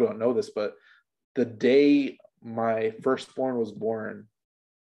lot of people don't know this, but the day my firstborn was born,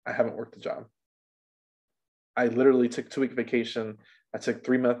 I haven't worked a job. I literally took 2-week vacation. I took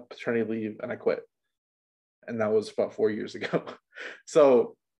 3-month paternity leave and I quit. And that was about 4 years ago.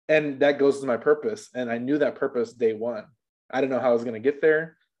 So, and that goes to my purpose. And I knew that purpose day one. I didn't know how I was going to get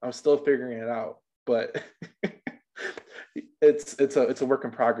there. I'm still figuring it out, but it's a work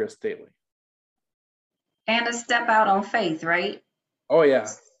in progress daily. And a step out on faith, right? Oh yeah.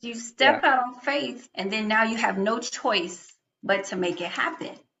 You step out on faith, and then now you have no choice but to make it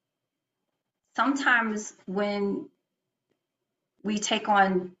happen. Sometimes when we take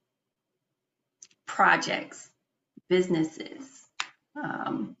on projects, businesses,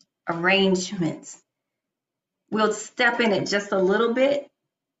 arrangements, we'll step in it just a little bit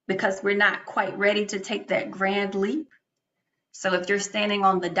because we're not quite ready to take that grand leap. So if you're standing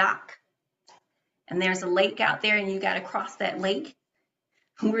on the dock and there's a lake out there and you got to cross that lake,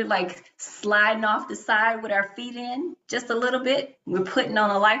 we're like sliding off the side with our feet in just a little bit. We're putting on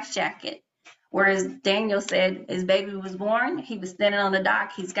a life jacket. Whereas Daniel said his baby was born, he was standing on the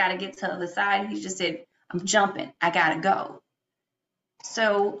dock. He's got to get to the other side. He just said, I'm jumping. I got to go.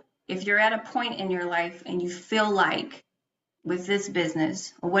 So if you're at a point in your life and you feel like with this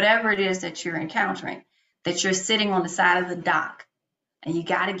business or whatever it is that you're encountering, that you're sitting on the side of the dock and you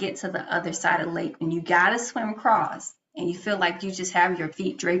got to get to the other side of the lake and you got to swim across, and you feel like you just have your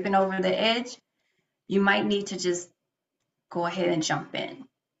feet draping over the edge, you might need to just go ahead and jump in.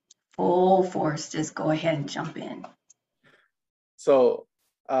 Full force, just go ahead and jump in. So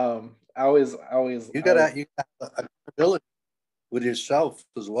I always you got accountability with yourself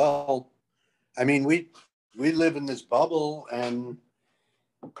as well. I mean, we live in this bubble and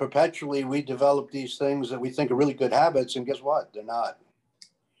perpetually we develop these things that we think are really good habits, and guess what? They're not.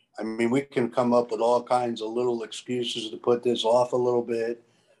 I mean, we can come up with all kinds of little excuses to put this off a little bit,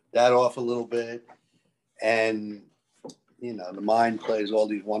 that off a little bit. And, you know, the mind plays all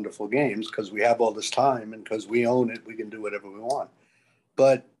these wonderful games because we have all this time, and because we own it, we can do whatever we want.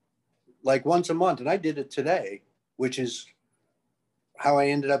 But like once a month, and I did it today, which is how I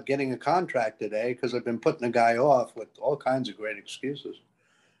ended up getting a contract today, because I've been putting a guy off with all kinds of great excuses,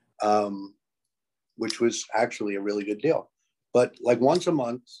 which was actually a really good deal. But like once a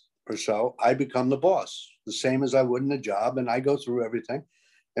month or so, I become the boss, the same as I would in a job. And I go through everything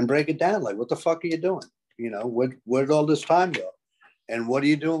and break it down. Like, what the fuck are you doing? You know, where did all this time go? And what are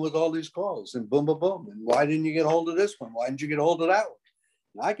you doing with all these calls? And boom, boom, boom. And why didn't you get hold of this one? Why didn't you get hold of that one?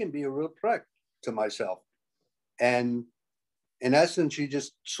 And I can be a real prick to myself. And in essence, you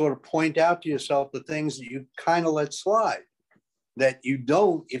just sort of point out to yourself the things that you kind of let slide that you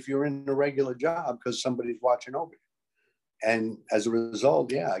don't if you're in a regular job because somebody's watching over you. And as a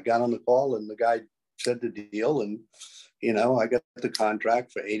result, I got on the call and the guy said the deal, and you know, I got the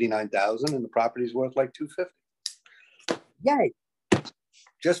contract for $89,000 and the property's worth like $250,000. Yay!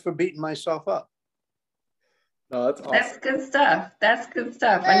 Just for beating myself up. No, that's awesome. That's good stuff. That's good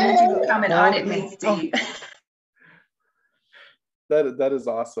stuff. I need you to come and audit me, Steve. That is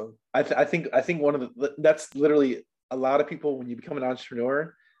awesome. I think one of that's literally a lot of people when you become an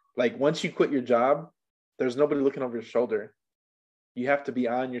entrepreneur, like once you quit your job, there's nobody looking over your shoulder. You have to be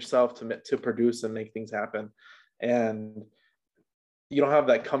on yourself to produce and make things happen. And you don't have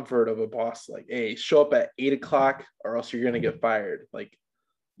that comfort of a boss like, hey, show up at 8 o'clock or else you're gonna get fired. Like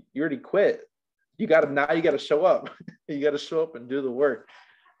you already quit. You gotta show up. You gotta show up and do the work.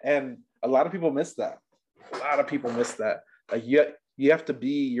 And a lot of people miss that. Like you have to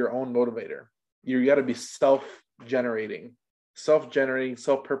be your own motivator. You got to be self-generating,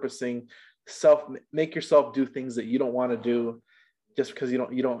 self-purposing, make yourself do things that you don't want to do just because you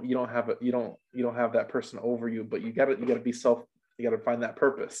don't have that person over you, but you got to be you got to find that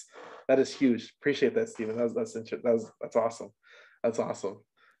purpose. That is huge. Appreciate that, Stephen. That's awesome. That's awesome.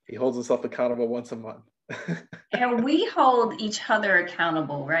 He holds himself accountable once a month. And we hold each other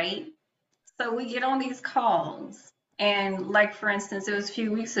accountable, right? So we get on these calls, and like for instance, it was a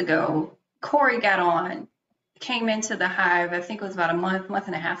few weeks ago, Corey came into the Hive, I think it was about a month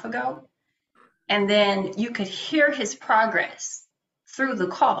and a half ago. And then you could hear his progress through the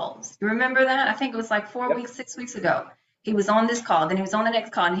calls. You remember that? I think it was like 4 weeks, 6 weeks ago. He was on this call, then he was on the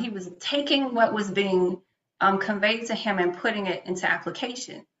next call, and he was taking what was being conveyed to him and putting it into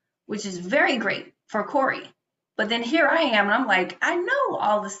application, which is very great for Corey. But then here I am, and I'm like, I know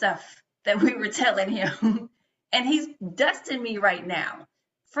all the stuff that we were telling him, and he's dusting me right now.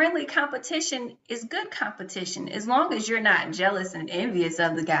 Friendly competition is good competition. As long as you're not jealous and envious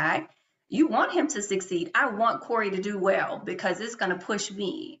of the guy, you want him to succeed. I want Corey to do well because it's going to push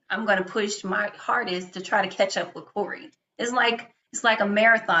me. I'm going to push my hardest to try to catch up with Corey. It's like a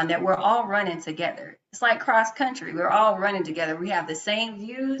marathon that we're all running together. It's like cross country. We're all running together. We have the same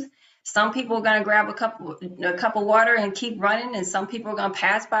views. Some people are going to grab a cup of water and keep running, and some people are going to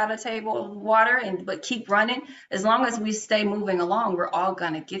pass by the table of water but keep running. As long as we stay moving along, we're all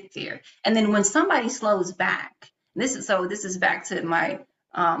going to get there. And then when somebody slows back, this is back to my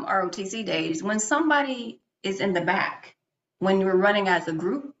ROTC days. When somebody is in the back, when you're running as a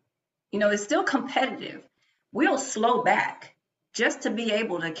group, it's still competitive. We'll slow back just to be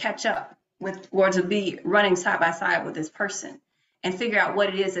able to catch up with, or to be running side by side with this person and figure out what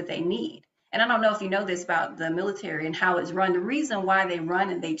it is that they need. And I don't know if you know this about the military and how it's run. The reason why they run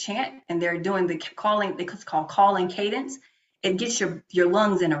and they chant and they're doing the calling, it's called calling cadence, it gets your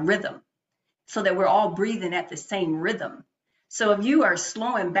lungs in a rhythm so that we're all breathing at the same rhythm. So if you are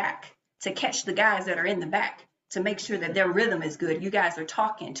slowing back to catch the guys that are in the back, to make sure that their rhythm is good, you guys are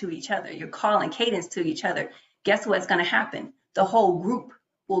talking to each other, you're calling cadence to each other, guess what's going to happen? The whole group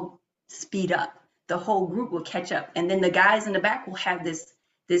will speed up. The whole group will catch up. And then the guys in the back will have this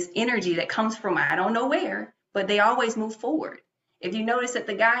energy that comes from, I don't know where, but they always move forward. If you notice that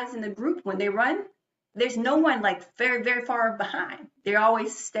the guys in the group, when they run, there's no one like very, very far behind. They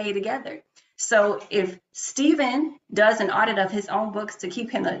always stay together. So if Stephen does an audit of his own books to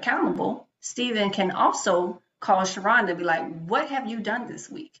keep him accountable, Stephen can also call Sharon to be like, what have you done this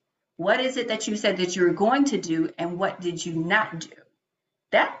week? What is it that you said that you were going to do, and what did you not do?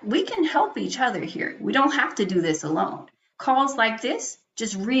 That we can help each other here. We don't have to do this alone. Calls like this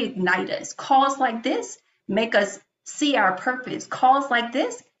just reignite us. Calls like this make us see our purpose. Calls like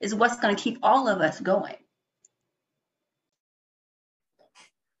this is what's going to keep all of us going.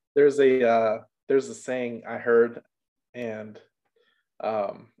 There's a saying I heard, and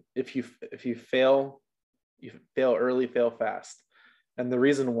if you fail early, fail fast. And the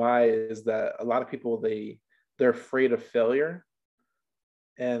reason why is that a lot of people they're afraid of failure.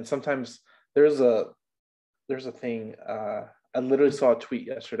 And sometimes there's a thing, I literally saw a tweet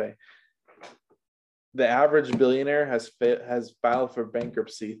yesterday. The average billionaire has filed for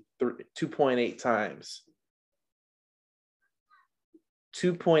bankruptcy 2.8 times.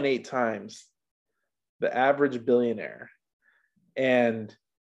 2.8 times the average billionaire. And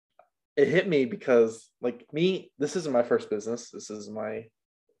it hit me because, like me, this isn't my first business. This is my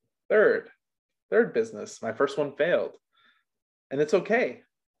third business. My first one failed. And it's okay.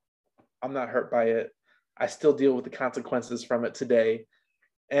 I'm not hurt by it. I still deal with the consequences from it today.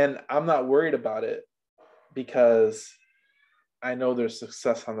 And I'm not worried about it because I know there's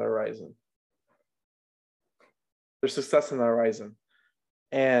success on the horizon. There's success on the horizon.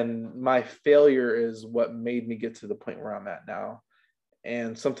 And my failure is what made me get to the point where I'm at now.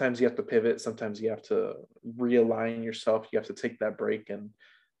 And sometimes you have to pivot. Sometimes you have to realign yourself. You have to take that break and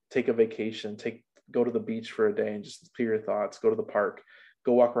take a vacation, go to the beach for a day and just clear your thoughts, go to the park,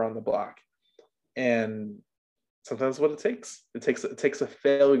 go walk around the block. And sometimes what it takes a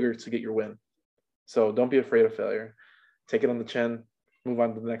failure to get your win. So don't be afraid of failure. Take it on the chin, move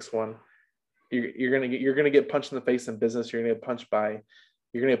on to the next one. You're gonna get punched in the face in business. You're gonna get punched by clients.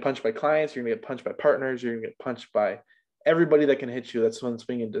 You're gonna get punched by partners. You're gonna get punched by everybody that can hit you. That's when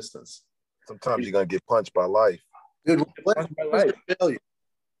swinging distance. Sometimes you're gonna get punched by life. Dude, what is a failure?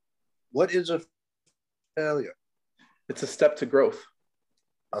 What is a failure? It's a step to growth.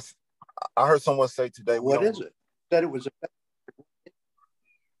 I heard someone say today. What is it? That it was a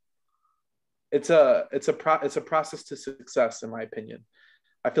it's a process to success, in my opinion.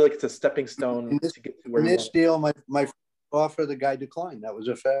 I feel like it's a stepping stone to get to where in this deal. My offer, the guy declined. That was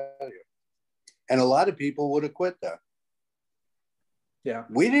a failure, and a lot of people would have quit there. Yeah,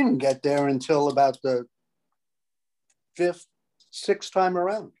 we didn't get there until about the fifth, sixth time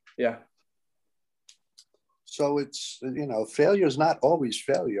around. Yeah. So it's, failure is not always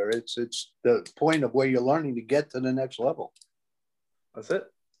failure. It's the point of where you're learning to get to the next level. That's it.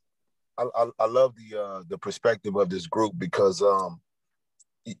 I love the perspective of this group because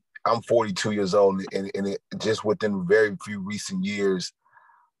I'm 42 years old, and it, just within very few recent years,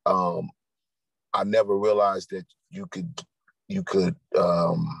 I never realized that you could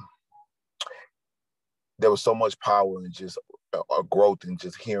there was so much power in just a growth in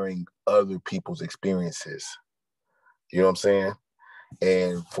just hearing other people's experiences. You know what I'm saying?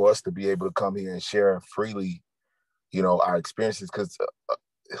 And for us to be able to come here and share freely, our experiences, because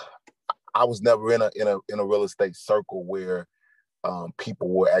I was never in a real estate circle where people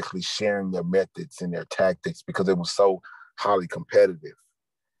were actually sharing their methods and their tactics, because it was so highly competitive,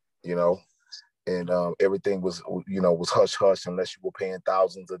 and everything was hush hush unless you were paying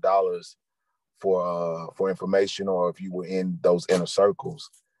thousands of dollars for information, or if you were in those inner circles.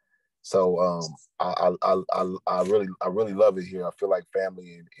 So I really love it here. I feel like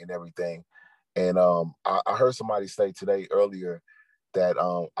family and everything. And I heard somebody say today earlier that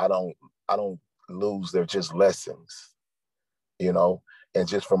I don't lose, they're just lessons, and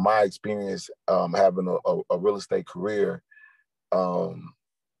just from my experience having a real estate career,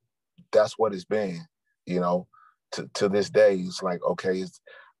 that's what it's been, to this day. It's like, okay,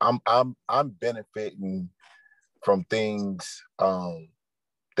 I'm benefiting from things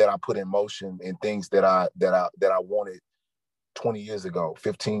that I put in motion, and things that I wanted 20 years ago,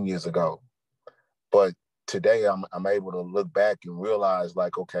 15 years ago. But today I'm able to look back and realize,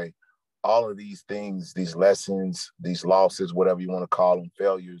 like, okay, all of these things, these lessons, these losses, whatever you want to call them,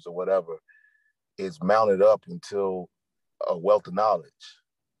 failures or whatever, is mounted up until a wealth of knowledge,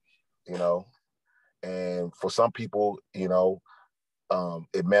 and for some people, it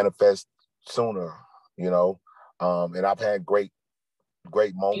manifests sooner, and I've had great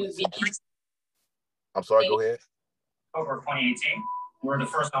moments. I'm sorry, go ahead. Over 2018, we're the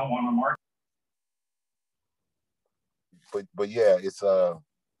first home on the market. But yeah, it's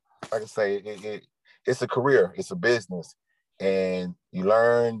like I say, it's a career, it's a business, and you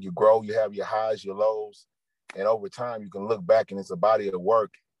learn, you grow, you have your highs, your lows, and over time you can look back and it's a body of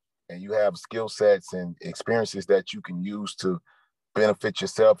work, and you have skill sets and experiences that you can use to benefit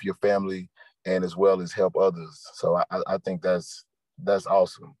yourself, your family, and as well as help others. So I think that's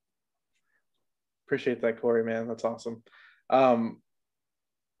awesome. Appreciate that, Corey, man. That's awesome.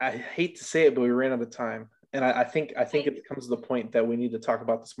 I hate to say it, but we ran out of time. And I think it comes to the point that we need to talk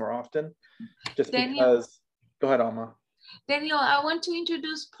about this more often, just Daniel, because. Go ahead, Alma. Daniel, I want to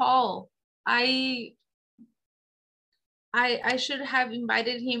introduce Paul. I should have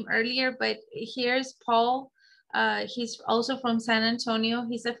invited him earlier, but here's Paul. He's also from San Antonio.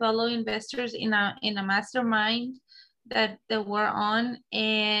 He's a fellow investors in a mastermind that we're on,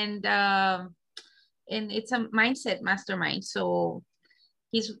 and it's a mindset mastermind. So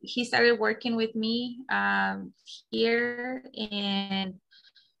he started working with me here, and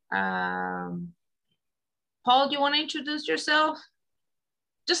Paul, do you want to introduce yourself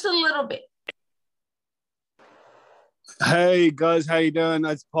just a little bit? Hey guys, how you doing?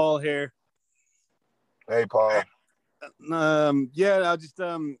 It's Paul here. Hey Paul. Yeah, I just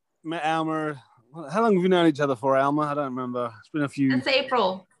met Alma. How long have we known each other for, Alma? I don't remember. It's been a few. It's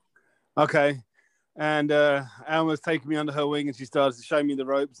April. Okay. And Alma's taken me under her wing, and she started to show me the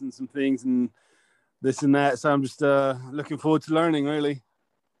ropes and some things and this and that. So I'm just looking forward to learning, really.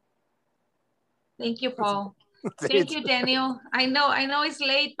 Thank you, Paul. Thank you, Daniel. I know it's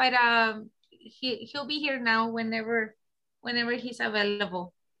late, but he'll be here now whenever he's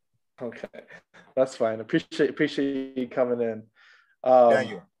available. Okay, that's fine. Appreciate you coming in.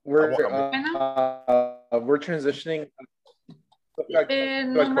 We're transitioning.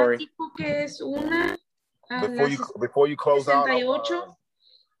 Before you close out, y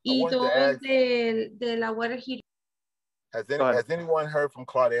 2 de la Water Heater. Has anyone heard from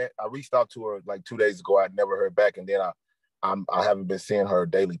Claudette? I reached out to her like 2 days ago. I never heard back, and then I haven't been seeing her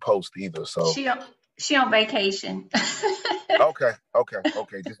daily post either. So she on vacation. okay.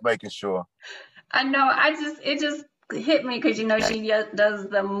 Just making sure. I know. It just hit me because she does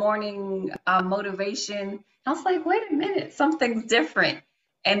the morning motivation. I was like, wait a minute, something's different.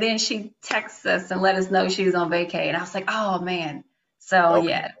 And then she texts us and let us know she was on vacay, and I was like, oh man. So Okay.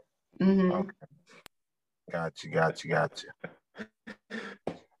 yeah. Mm-hmm. Okay. Gotcha.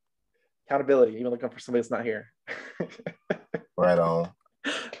 Accountability, even looking for somebody that's not here. Right on.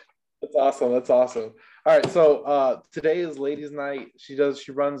 That's awesome. All right, so today is ladies' night. She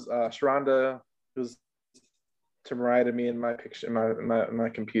runs Sharonda, who's to the right of me in my picture, my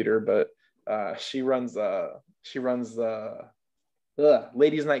computer, but she runs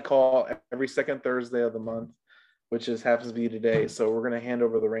ladies' night call every second Thursday of the month, which happens to be today. So we're gonna hand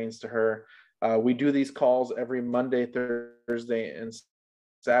over the reins to her. We do these calls every Monday, Thursday, and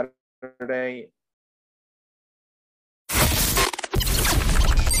Saturday.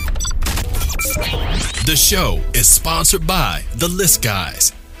 The show is sponsored by The List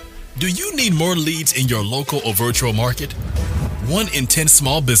Guys. Do you need more leads in your local or virtual market? 1 in 10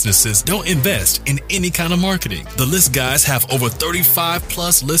 small businesses don't invest in any kind of marketing. The List Guys have over 35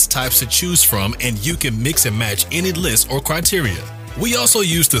 plus list types to choose from, and you can mix and match any list or criteria. We also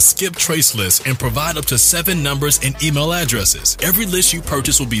use the skip trace list and provide up to 7 numbers and email addresses. Every list you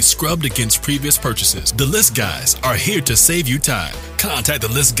purchase will be scrubbed against previous purchases. The List Guys are here to save you time. Contact the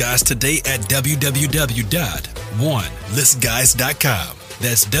List Guys today at www.1listguys.com.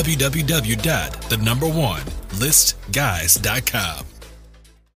 That's www.1listguys.com.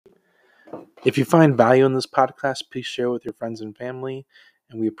 If you find value in this podcast, please share with your friends and family.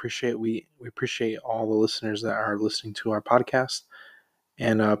 And we appreciate all the listeners that are listening to our podcast.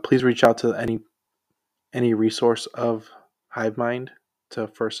 And please reach out to any resource of HiveMind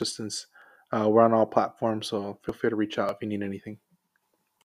for assistance. We're on all platforms, so feel free to reach out if you need anything.